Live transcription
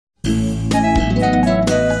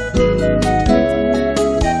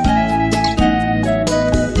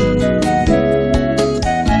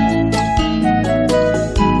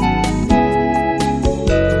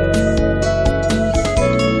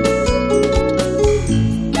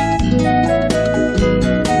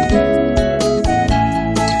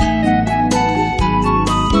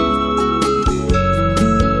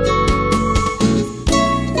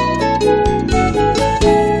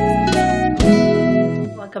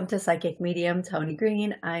welcome to Psychic Medium Toni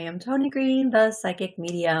Green. I am Toni Green, the Psychic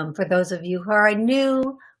Medium. For those of you who are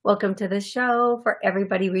new, welcome to the show. For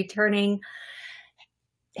everybody returning,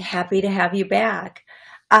 happy to have you back.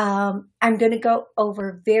 I'm going to go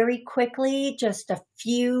over very quickly just a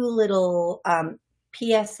few little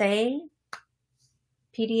PSA,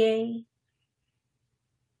 PDA,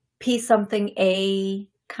 P something A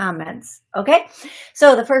comments. Okay,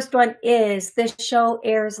 so the first one is this show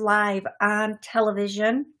airs live on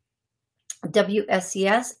television,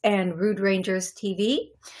 WSCS and Rude Rangers TV.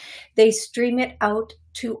 They stream it out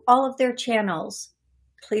to all of their channels.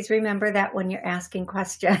 Please remember that when you're asking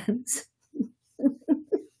questions.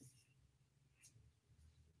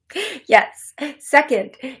 Yes.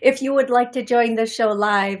 Second, if you would like to join the show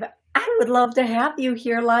live, I would love to have you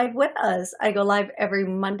here live with us. I go live every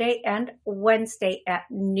Monday and Wednesday at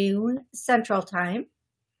noon Central Time.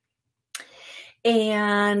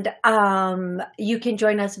 And you can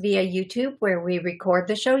join us via YouTube where we record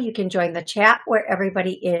the show. You can join the chat where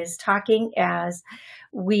everybody is talking as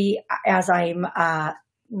I'm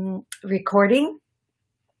recording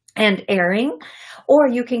and airing, or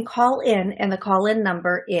you can call in, and the call-in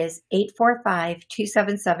number is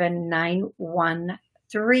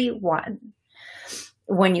 845-277-9131.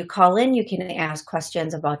 When you call in, you can ask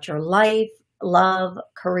questions about your life, love,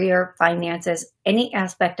 career, finances, any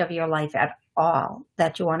aspect of your life at all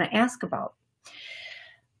that you want to ask about.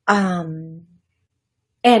 And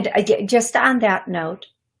just on that note,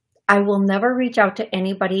 I will never reach out to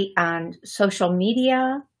anybody on social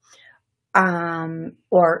media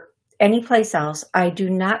or any place else. I do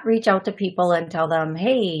not reach out to people and tell them,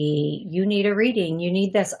 hey, you need a reading, you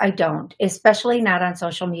need this. I don't, especially not on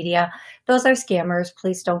social media. Those are scammers.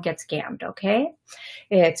 Please don't get scammed, okay?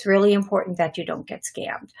 It's really important that you don't get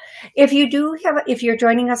scammed. If you're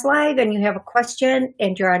joining us live and you have a question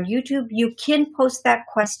and you're on YouTube, you can post that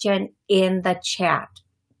question in the chat.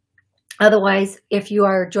 Otherwise, if you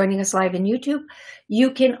are joining us live in YouTube,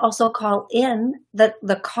 you can also call in.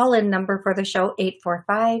 The call-in number for the show,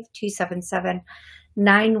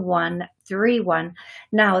 845-277-9131.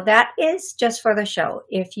 Now, that is just for the show.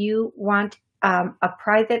 If you want a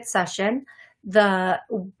private session, the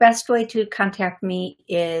best way to contact me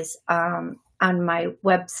is on my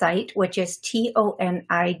website, which is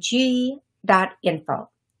tonig.info.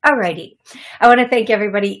 Alrighty. I want to thank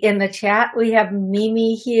everybody in the chat. We have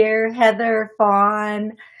Mimi here, Heather,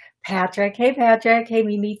 Fawn, Patrick. Hey, Patrick. Hey,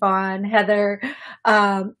 Mimi, Fawn, Heather.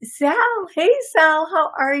 Sal. Hey, Sal. How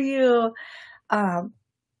are you?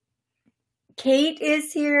 Kate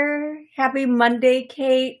is here. Happy Monday,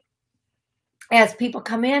 Kate. As people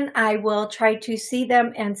come in, I will try to see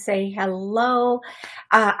them and say hello.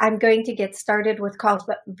 I'm going to get started with calls,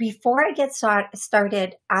 but before I get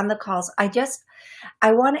started on the calls, I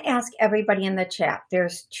want to ask everybody in the chat.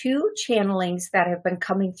 There's 2 channelings that have been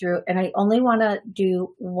coming through, and I only want to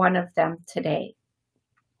do one of them today.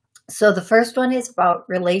 So the first one is about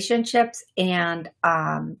relationships and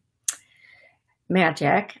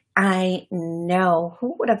magic. I know,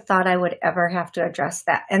 who would have thought I would ever have to address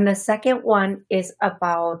that? And the second one is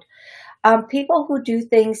about people who do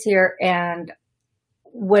things here, and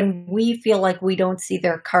when we feel like we don't see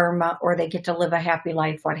their karma or they get to live a happy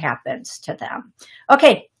life, what happens to them?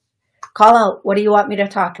 Okay, call out. What do you want me to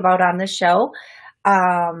talk about on the show?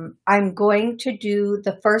 I'm going to do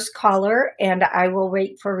the first caller, and I will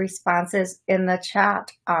wait for responses in the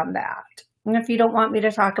chat on that. And if you don't want me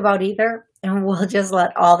to talk about either, and we'll just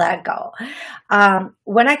let all that go.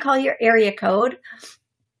 When I call your area code,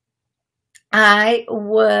 I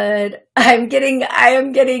am getting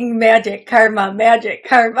magic karma.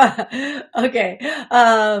 Okay.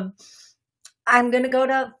 I'm going to go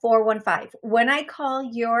to 415. When I call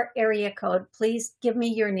your area code, please give me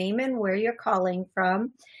your name and where you're calling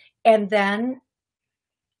from, and then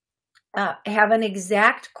have an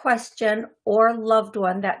exact question or loved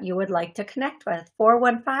one that you would like to connect with.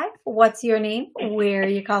 415, what's your name? Where are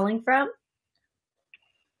you calling from?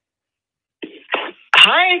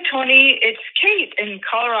 Hi, Toni. It's Kate in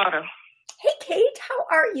Colorado. Hey, Kate. How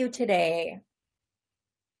are you today?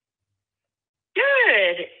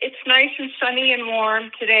 Good. It's nice and sunny and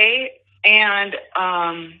warm today. And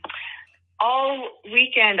all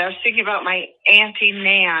weekend I was thinking about my Auntie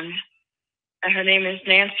Nan. Her name is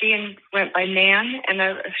Nancy and went by Nan, and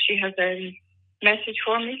she has a message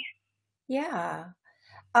for me. Yeah.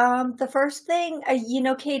 The first thing,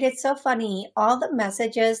 Kate, it's so funny. All the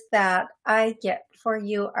messages that I get for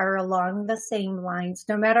you are along the same lines,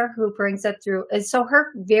 no matter who brings it through. And so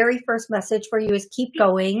her very first message for you is keep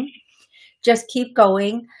going. Just keep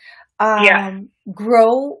going.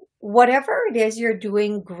 Grow whatever it is you're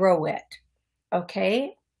doing, grow it.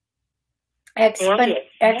 Okay. Love Expen, it.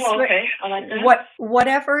 Oh, expen, okay. I like that.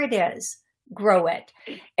 whatever it is, grow it.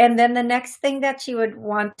 And then the next thing that she would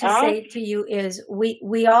want to Oh, say to you is,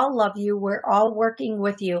 we all love you. We're all working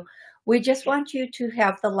with you. We just want you to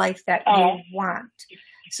have the life that oh, you want.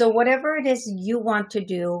 So whatever it is you want to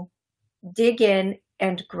do, dig in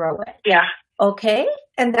and grow it. yeah. Okay?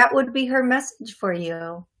 And that would be her message for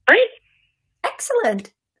you. Great.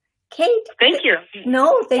 Excellent. Kate, Thank you.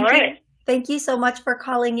 no, thank All you. right. Thank you so much for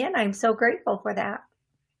calling in. I'm so grateful for that.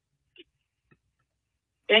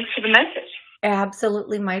 Thanks for the message.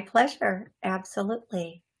 Absolutely my pleasure.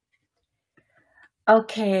 Absolutely.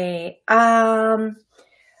 Okay.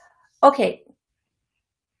 Okay.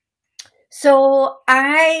 So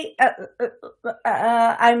I'm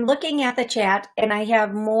looking at the chat and I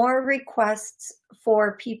have more requests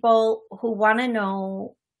for people who want to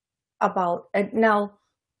know about now.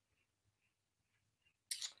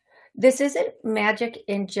 This isn't magic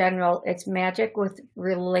in general. It's magic with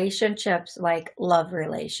relationships, like love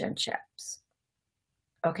relationships.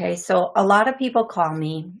 Okay, so a lot of people call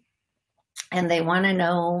me and they want to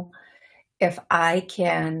know if I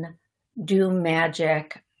can do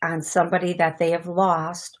magic on somebody that they have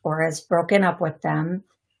lost or has broken up with them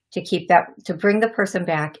to bring the person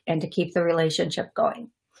back and to keep the relationship going.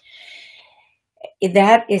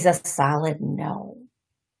 That is a solid no.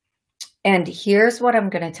 And here's what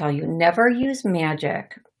I'm going to tell you. Never use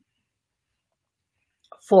magic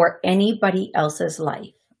for anybody else's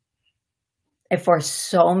life, and for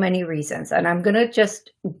so many reasons. And I'm going to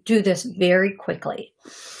just do this very quickly.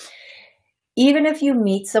 Even if you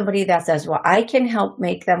meet somebody that says, well, I can help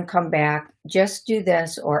make them come back, just do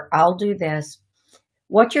this, or I'll do this.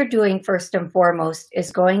 What you're doing first and foremost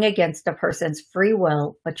is going against a person's free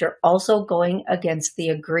will, but you're also going against the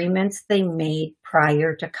agreements they made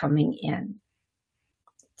prior to coming in.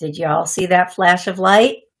 Did you all see that flash of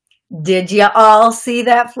light? Did you all see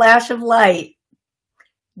that flash of light?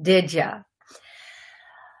 Did you?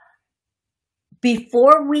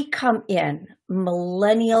 Before we come in,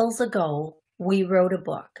 millennials ago, we wrote a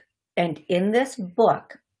book. And in this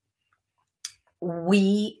book,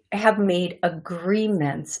 we have made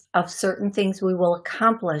agreements of certain things we will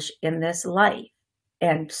accomplish in this life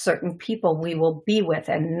and certain people we will be with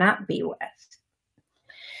and not be with.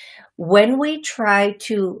 When we try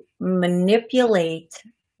to manipulate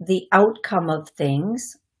the outcome of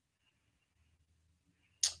things,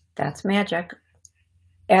 that's magic.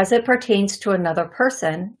 As it pertains to another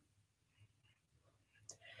person,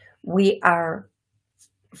 we are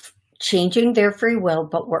changing their free will,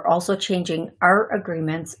 but we're also changing our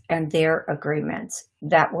agreements and their agreements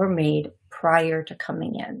that were made prior to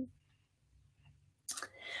coming in.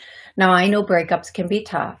 Now, I know breakups can be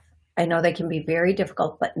tough. I know they can be very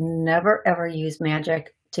difficult, but never ever use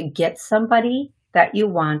magic to get somebody that you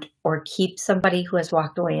want or keep somebody who has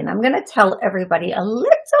walked away. And I'm going to tell everybody a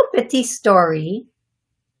little bitty story.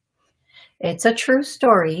 It's a true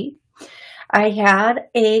story. I had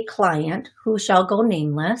a client who shall go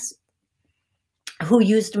nameless, who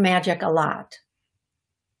used magic a lot.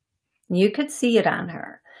 You could see it on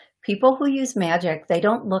her. People who use magic, they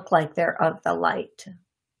don't look like they're of the light.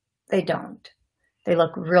 They don't. They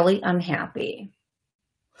look really unhappy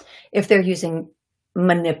if they're using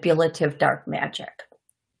manipulative dark magic.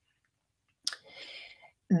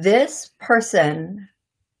 This person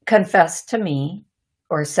confessed to me,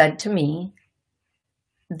 or said to me,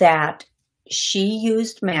 that she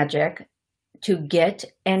used magic to get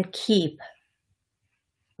and keep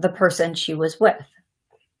the person she was with.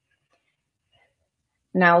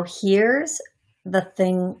 Now, here's the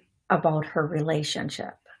thing about her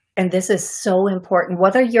relationship. And this is so important,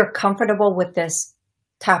 whether you're comfortable with this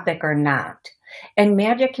topic or not. And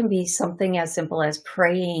magic can be something as simple as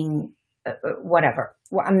praying, whatever.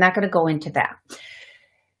 Well, I'm not going to go into that.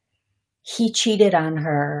 He cheated on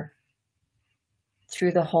her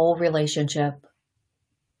through the whole relationship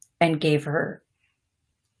and gave her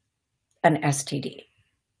an STD.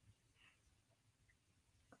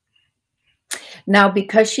 Now,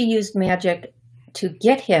 because she used magic to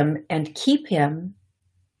get him and keep him,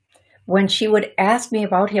 when she would ask me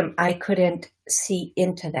about him, I couldn't see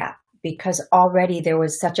into that because already there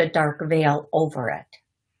was such a dark veil over it.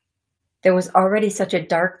 There was already such a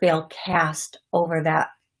dark veil cast over that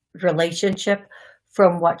relationship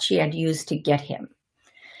from what she had used to get him.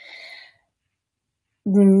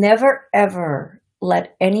 Never, ever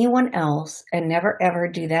let anyone else, and never, ever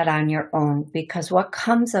do that on your own, because what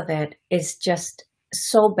comes of it is just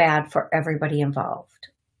so bad for everybody involved.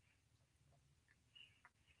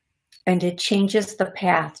 And it changes the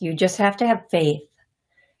path. You just have to have faith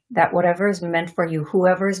that whatever is meant for you,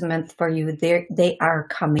 whoever is meant for you, they are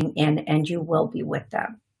coming in and you will be with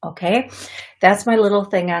them. Okay. That's my little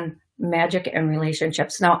thing on magic and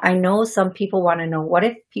relationships. Now, I know some people want to know, what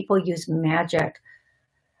if people use magic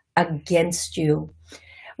against you?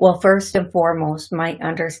 Well, first and foremost, my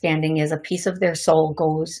understanding is a piece of their soul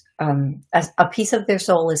goes, a piece of their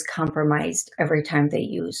soul is compromised every time they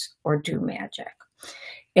use or do magic.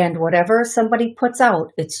 And whatever somebody puts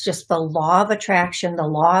out, it's just the law of attraction, the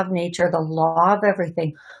law of nature, the law of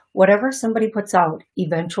everything. Whatever somebody puts out,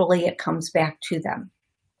 eventually it comes back to them.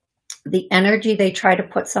 The energy they try to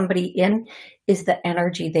put somebody in is the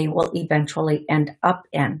energy they will eventually end up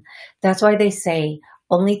in. That's why they say,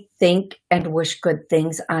 only think and wish good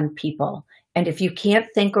things on people. And if you can't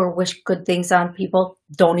think or wish good things on people,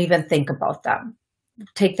 don't even think about them.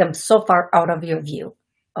 Take them so far out of your view.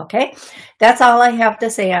 Okay, that's all I have to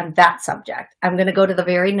say on that subject. I'm going to go to the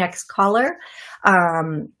very next caller.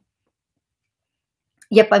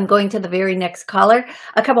 Yep, I'm going to the very next caller.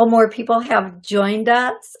 A couple more people have joined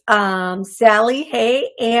us. Sally, hey.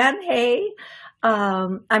 Ann, hey.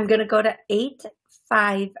 I'm going to go to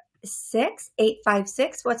 856.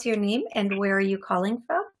 856, what's your name and where are you calling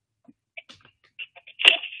from?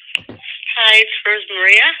 Hi, it's First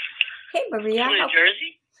Maria. Hey, Maria. From New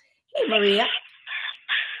Jersey. Hey, Maria.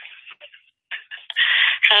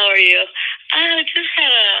 How are you? I just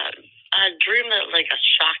had a dream that like a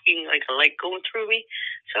shocking, like a light going through me.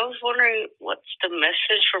 So I was wondering what's the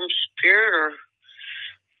message from spirit, or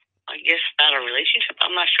I guess about a relationship.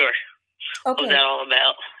 I'm not sure. Okay. What's that all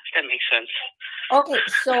about? If that makes sense. Okay,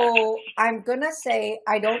 so I'm going to say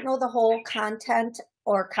I don't know the whole content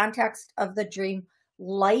or context of the dream.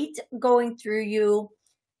 Light going through you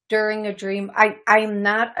during a dream. I'm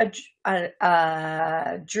not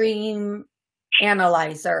a dream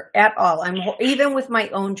analyzer at all. Even with my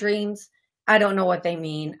own dreams, I don't know what they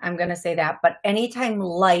mean. I'm going to say that. But anytime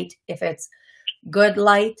light, if it's good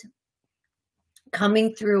light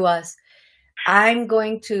coming through us, I'm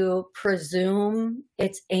going to presume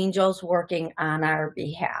it's angels working on our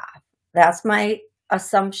behalf. That's my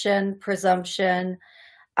assumption, presumption.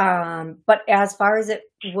 But as far as it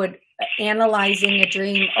would analyzing a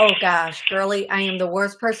dream, oh gosh, girly, I am the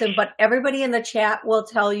worst person. But everybody in the chat will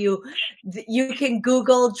tell you, you can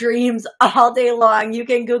Google dreams all day long. You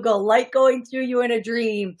can Google light going through you in a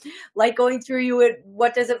dream, light going through you.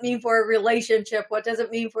 What does it mean for a relationship? What does it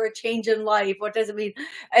mean for a change in life? What does it mean?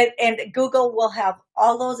 And Google will have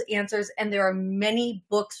all those answers. And there are many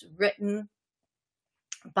books written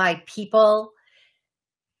by people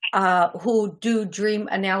who do dream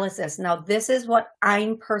analysis. Now, this is what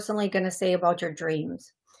I'm personally going to say about your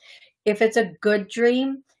dreams. If it's a good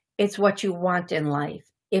dream, it's what you want in life.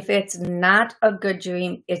 If it's not a good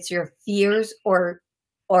dream, it's your fears or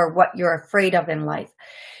what you're afraid of in life.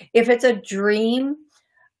 If it's a dream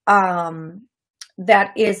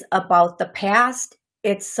that is about the past,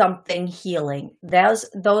 it's something healing.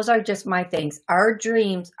 Those are just my things. Our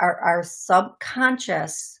dreams are our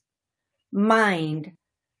subconscious mind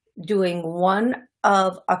doing one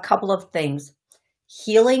of a couple of things: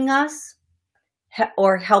 healing us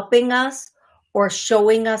or helping us or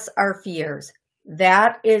showing us our fears.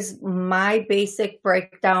 That is my basic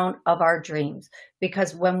breakdown of our dreams,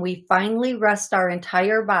 because when we finally rest our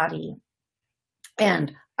entire body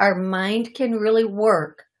and our mind can really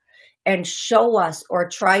work and show us or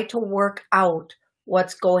try to work out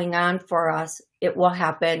what's going on for us, it will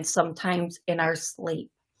happen sometimes in our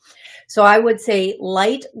sleep. So I would say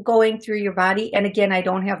light going through your body. And again, I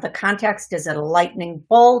don't have the context. Is it a lightning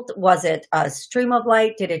bolt? Was it a stream of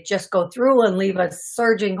light? Did it just go through and leave a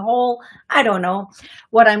surging hole? I don't know.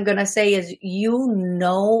 What I'm going to say is, you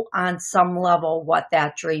know, on some level what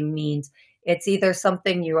that dream means. It's either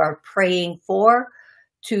something you are praying for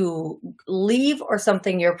to leave or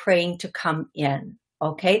something you're praying to come in.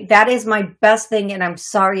 Okay, that is my best thing. And I'm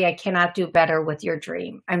sorry, I cannot do better with your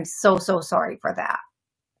dream. I'm so sorry for that.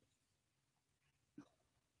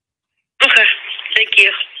 Okay, thank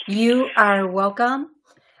you. You are welcome.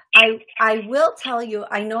 I will tell you,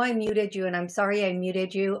 I know I muted you, and I'm sorry I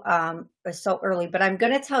muted you so early, but I'm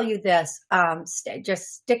going to tell you this.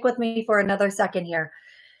 Just stick with me for another second here.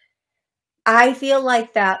 I feel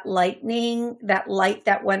like that lightning, that light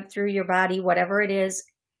that went through your body, whatever it is,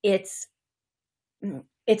 it's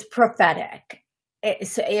prophetic.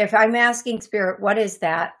 If I'm asking spirit, what is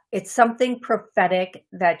that? It's something prophetic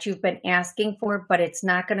that you've been asking for, but it's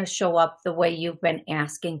not going to show up the way you've been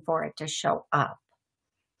asking for it to show up.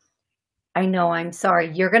 I know, I'm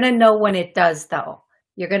sorry. You're going to know when it does, though.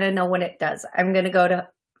 You're going to know when it does. I'm going to go to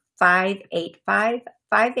 585.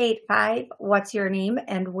 585, what's your name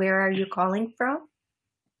and where are you calling from?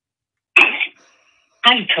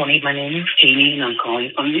 Hi, Tony. My name is Jamie, and I'm calling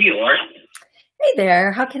from New York. Hey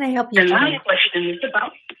there. How can I help you And today? my question,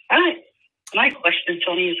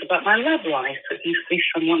 Tony, is about my love life. Could you see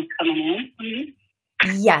someone coming in for me?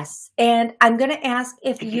 Yes. And I'm going to ask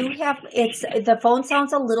if you have, the phone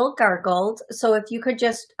sounds a little gargled. So if you could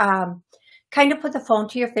just kind of put the phone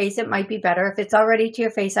to your face, it might be better. If it's already to your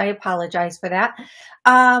face, I apologize for that.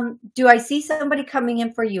 Do I see somebody coming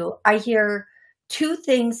in for you? I hear two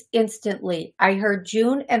things instantly. I heard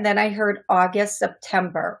June and then I heard August,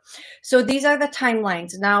 September. So these are the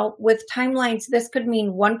timelines. Now with timelines, this could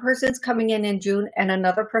mean one person's coming in June and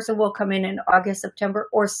another person will come in August, September,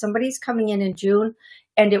 or somebody's coming in June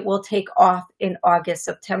and it will take off in August,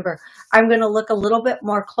 September. I'm going to look a little bit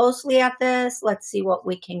more closely at this. Let's see what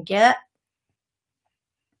we can get.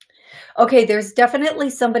 Okay, there's definitely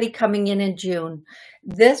somebody coming in June.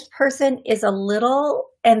 This person is a little,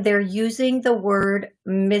 and they're using the word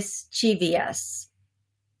mischievous.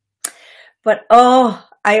 But, oh,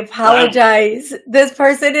 I apologize. Wow. This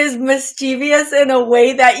person is mischievous in a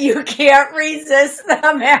way that you can't resist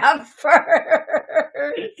them at first.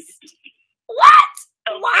 What?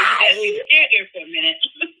 Why? Here for a minute.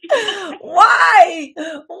 Why?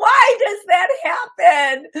 Why does that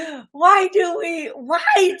happen? Why do we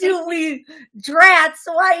drats?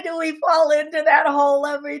 Why do we fall into that hole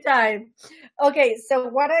every time? Okay, so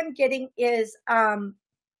what I'm getting is the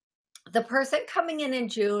person coming in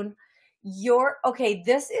June,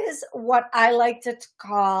 this is what I like to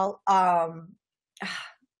call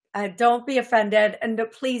don't be offended, and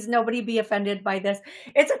please nobody be offended by this.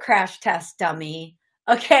 It's a crash test dummy.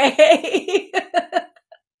 Okay.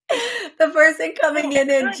 The person coming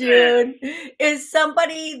in June is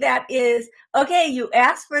somebody that is, okay, you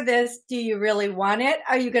asked for this. Do you really want it?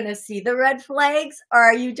 Are you going to see the red flags? Or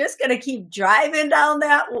are you just going to keep driving down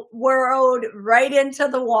that road right into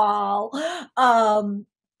the wall?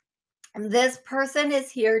 This person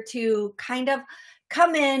is here to kind of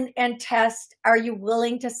come in and test. Are you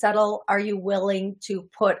willing to settle? Are you willing to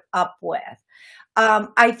put up with?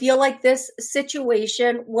 I feel like this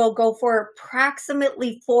situation will go for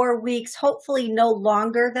approximately 4 weeks, hopefully no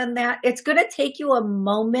longer than that. It's going to take you a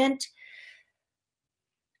moment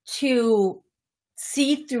to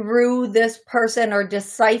see through this person or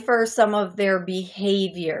decipher some of their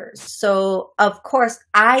behaviors. So, of course,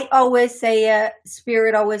 I always say it,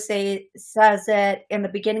 Spirit always says it in the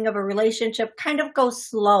beginning of a relationship, kind of go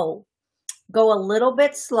slow, go a little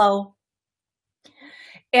bit slow,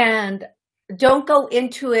 and don't go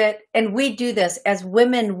into it. And we do this as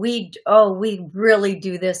women. We really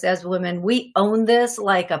do this as women. We own this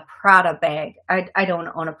like a Prada bag. I don't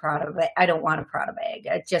own a Prada bag. I don't want a Prada bag.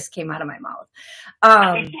 It just came out of my mouth.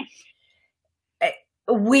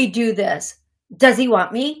 We do this. Does he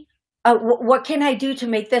want me? What can I do to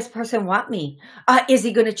make this person want me? Is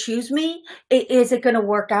he going to choose me? Is it going to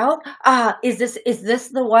work out? Is this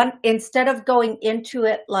the one? Instead of going into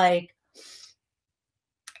it like,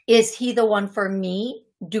 is he the one for me?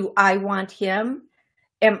 Do I want him?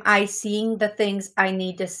 Am I seeing the things I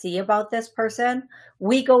need to see about this person?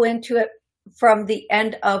 We go into it from the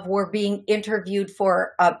end of we're being interviewed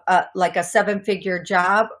for like a 7-figure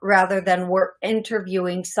job rather than we're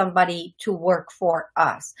interviewing somebody to work for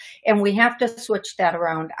us. And we have to switch that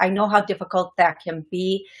around. I know how difficult that can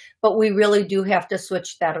be, but we really do have to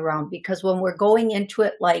switch that around, because when we're going into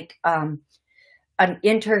it like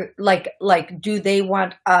do they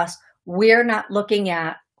want us? We're not looking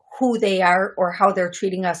at who they are or how they're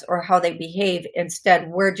treating us or how they behave. Instead,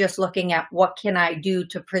 we're just looking at what can I do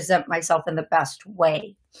to present myself in the best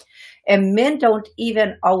way. And men don't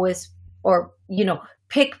even always,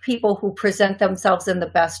 pick people who present themselves in the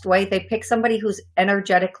best way. They pick somebody who's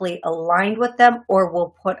energetically aligned with them or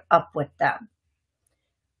will put up with them.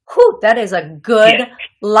 Whew, that is a good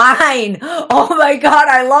line. Oh my God,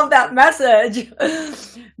 I love that message.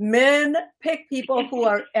 Men pick people who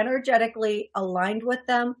are energetically aligned with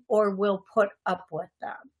them or will put up with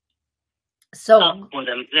them. So up with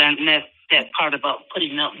them. That part about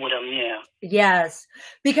putting up with them, yeah. Yes,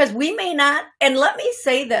 because we may not, and let me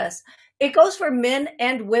say this, it goes for men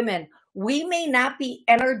and women. We may not be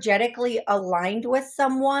energetically aligned with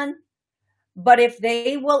someone, but if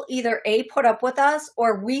they will either put up with us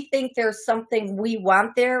or we think there's something we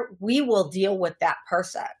want there, we will deal with that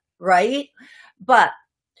person, right? But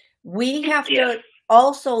we have to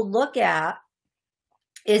also look at,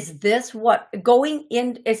 is this what going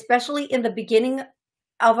in, especially in the beginning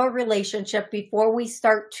of a relationship, before we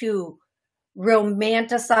start to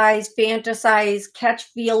romanticize, fantasize, catch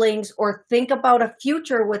feelings, or think about a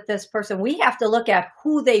future with this person, we have to look at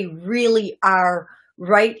who they really are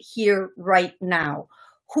right here, right now.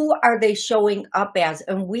 who are they showing up as?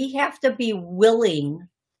 And we have to be willing,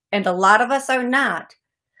 and a lot of us are not,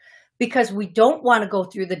 because we don't want to go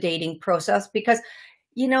through the dating process because,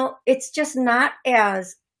 you know, it's just not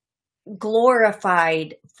as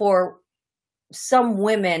glorified for some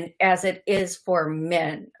women as it is for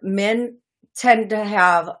men. Men tend to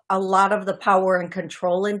have a lot of the power and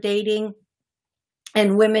control in dating,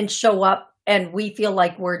 and women show up and we feel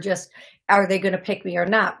like we're just, are they going to pick me or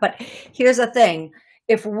not? But here's the thing.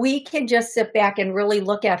 If we can just sit back and really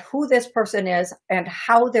look at who this person is and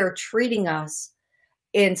how they're treating us,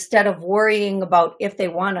 instead of worrying about if they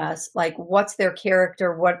want us, like what's their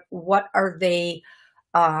character, what are they,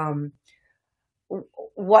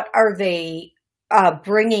 what are they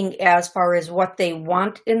bringing as far as what they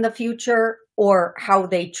want in the future or how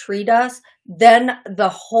they treat us, then the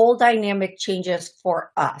whole dynamic changes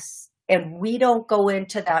for us. And we don't go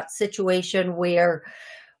into that situation where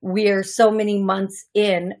we're so many months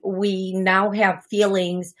in, we now have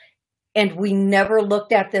feelings and we never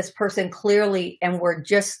looked at this person clearly, and we're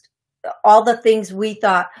just all the things we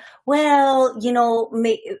thought, well, you know,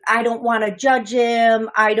 I don't want to judge him.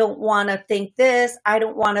 I don't want to think this. I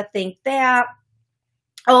don't want to think that.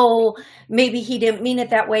 Oh, maybe he didn't mean it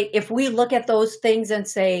that way. If we look at those things and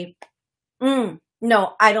say,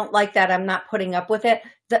 no, I don't like that, I'm not putting up with it,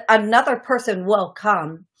 another person will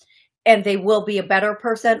come and they will be a better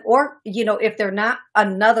person. Or, you know, if they're not,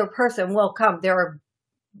 another person will come. There are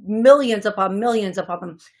millions upon millions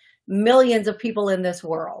upon millions of people in this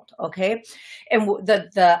world. Okay. And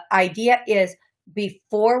the idea is,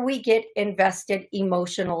 before we get invested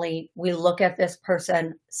emotionally, we look at this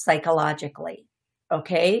person psychologically.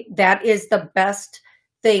 Okay. That is the best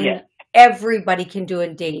thing everybody can do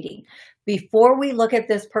in dating. Before we look at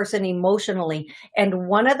this person emotionally. And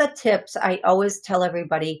one of the tips I always tell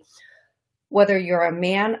everybody, whether you're a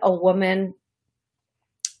man, a woman,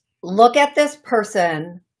 look at this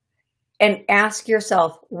person and ask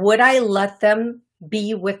yourself, would I let them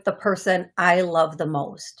be with the person I love the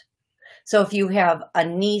most? So if you have a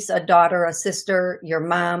niece, a daughter, a sister, your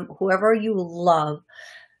mom, whoever you love,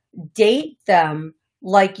 date them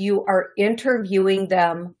like you are interviewing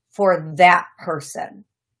them for that person.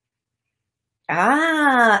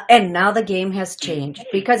 And now the game has changed,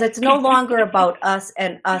 because it's no longer about us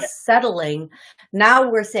and us settling. Now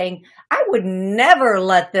we're saying, I would never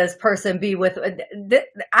let this person be with,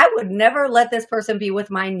 I would never let this person be with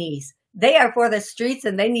my niece. They are for the streets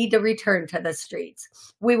and they need to return to the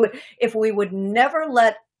streets. If we would never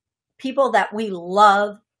let people that we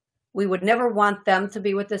love, we would never want them to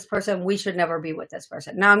be with this person, we should never be with this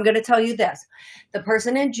person. Now I'm going to tell you this. The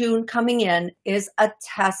person in June coming in is a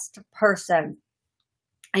test person.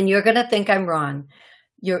 And you're going to think I'm wrong.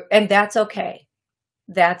 And that's okay.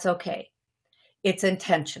 That's okay. It's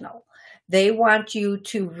intentional. They want you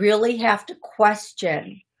to really have to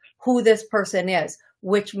question who this person is,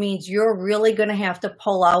 which means you're really going to have to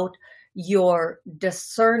pull out your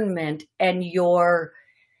discernment and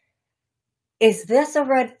is this a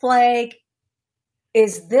red flag?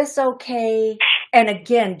 Is this okay? And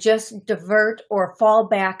again, just divert or fall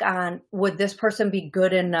back on, would this person be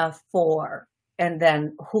good enough for, and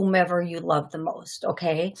then whomever you love the most.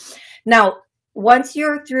 Okay. Now, once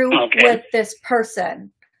you're through with this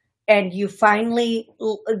person and you finally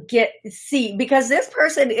see, because this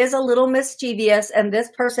person is a little mischievous and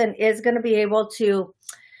this person is going to be able to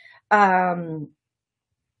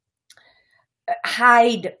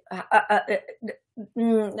hide,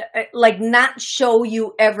 like not show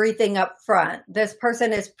you everything up front. This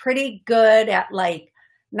person is pretty good at like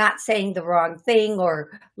not saying the wrong thing or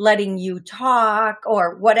letting you talk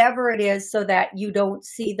or whatever it is, so that you don't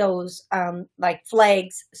see those like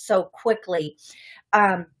flags so quickly.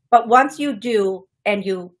 But once you do, and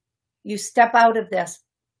you step out of this,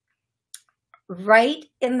 right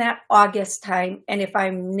in that August time, and if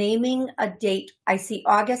I'm naming a date, I see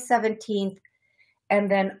August 17th and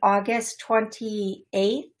then August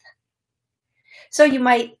 28th. So you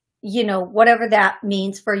might, you know, whatever that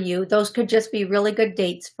means for you, those could just be really good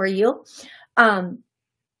dates for you.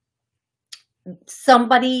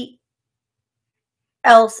 Somebody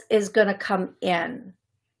else is going to come in.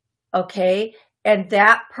 Okay. And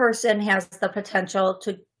that person has the potential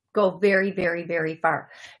to go very, very, very far.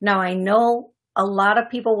 Now, I know a lot of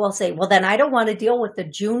people will say, well, then I don't want to deal with the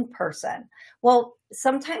June person. Well,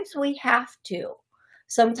 sometimes we have to.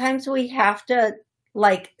 Sometimes we have to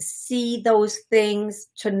like see those things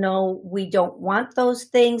to know we don't want those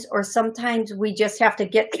things, or sometimes we just have to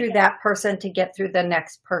get through that person to get through the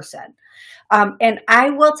next person. And I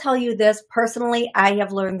will tell you this personally, I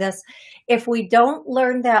have learned this. If we don't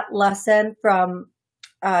learn that lesson from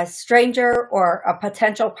a stranger or a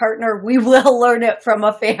potential partner, we will learn it from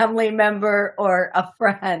a family member or a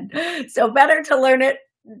friend. So better to learn it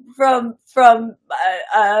from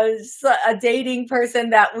a dating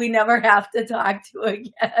person that we never have to talk to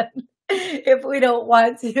again if we don't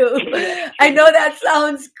want to. I know that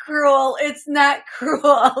sounds cruel. It's not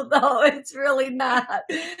cruel, though. It's really not.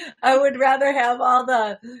 I would rather have all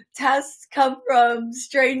the tests come from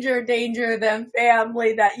stranger danger than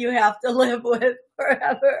family that you have to live with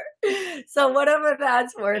forever. So whatever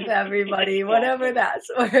that's worth, everybody, whatever that's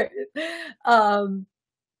worth.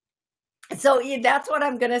 So that's what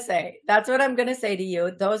I'm going to say. That's what I'm going to say to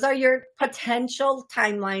you. Those are your potential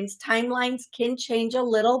timelines. Timelines can change a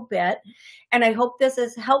little bit. And I hope this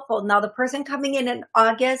is helpful. Now, the person coming in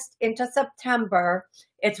August into September,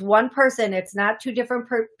 it's one person. It's not two different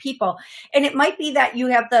people. And it might be that you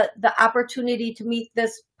have the opportunity to meet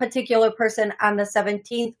this particular person on the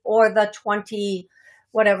 17th or the 20th,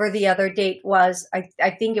 whatever the other date was. I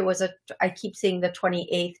think it was I keep seeing the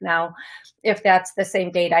 28th now. If that's the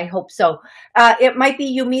same date, I hope so. It might be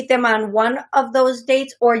you meet them on one of those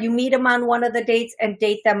dates, or you meet them on one of the dates and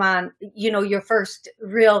date them on, your first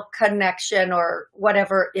real connection, or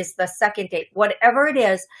whatever is the second date. Whatever it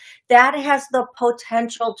is, that has the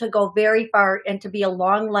potential to go very far and to be a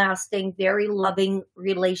long-lasting, very loving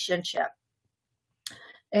relationship.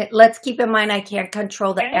 Let's keep in mind, I can't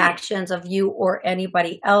control the actions of you or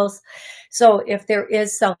anybody else. So if there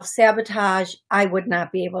is self-sabotage, I would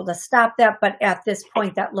not be able to stop that. But at this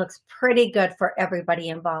point, that looks pretty good for everybody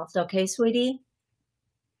involved. Okay, sweetie?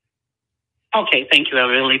 Okay, thank you. I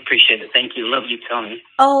really appreciate it. Thank you. Love you, Toni.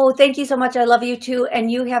 Oh, thank you so much. I love you too. And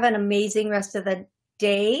you have an amazing rest of the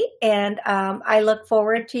day. And I look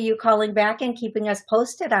forward to you calling back and keeping us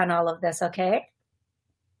posted on all of this, okay?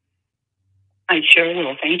 I sure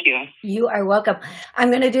will. Thank you. You are welcome. I'm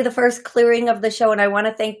going to do the first clearing of the show, and I want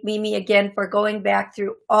to thank Mimi again for going back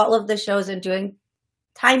through all of the shows and doing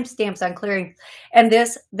timestamps on clearing. And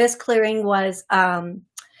this clearing was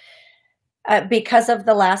because of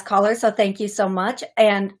the last caller, so thank you so much.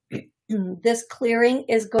 And this clearing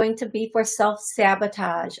is going to be for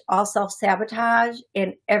self-sabotage, all self-sabotage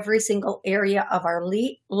in every single area of our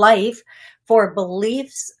life, for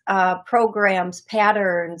beliefs, programs,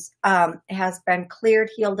 patterns, has been cleared,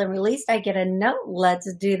 healed, and released. I get a note.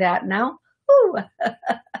 Let's do that now.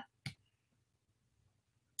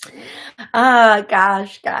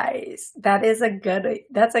 Gosh, guys, that's a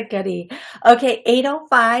goodie. Okay,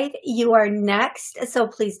 8:05, you are next. So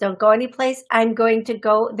please don't go anyplace. I'm going to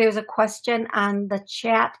go. There's a question on the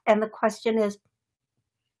chat, and the question is,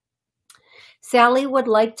 Sally would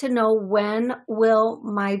like to know, when will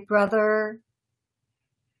my brother,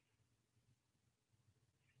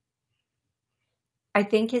 I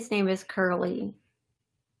think his name is Curly.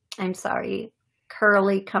 I'm sorry,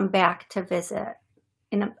 Curly, come back to visit.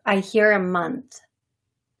 I hear a month.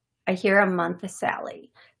 I hear a month,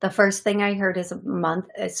 Sally. The first thing I heard is a month.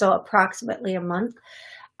 So approximately a month.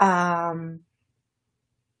 In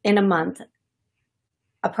a month.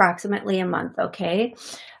 Approximately a month, okay?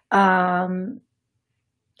 I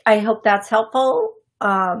hope that's helpful.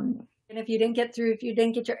 And if you didn't get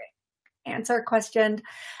your answer questioned,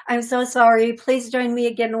 I'm so sorry. Please join me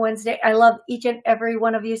again Wednesday. I love each and every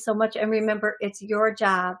one of you so much. And remember, it's your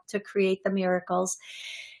job to create the miracles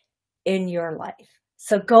in your life.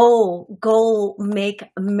 So go make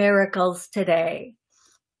miracles today.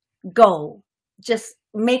 Go. Just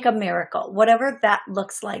make a miracle, whatever that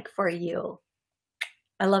looks like for you.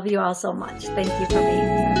 I love you all so much. Thank you for being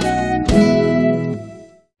here.